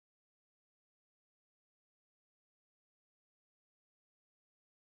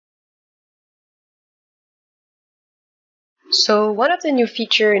So one of the new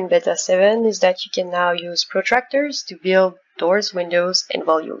features in Beta 7 is that you can now use protractors to build doors, windows, and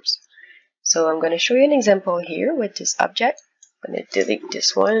volumes. So I'm going to show you an example here with this object. I'm going to delete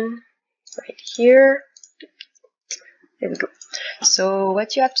this one right here. There we go. So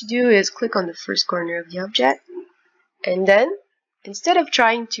what you have to do is click on the first corner of the object, and then instead of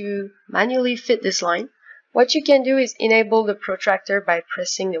trying to manually fit this line, what you can do is enable the protractor by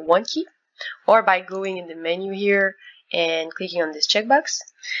pressing the 1 key, or by going in the menu here and clicking on this checkbox.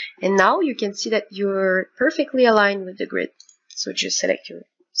 And now you can see that you're perfectly aligned with the grid. So just select your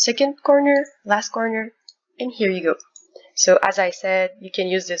second corner, last corner, and here you go. So as I said, you can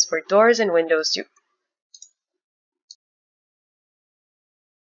use this for doors and windows too.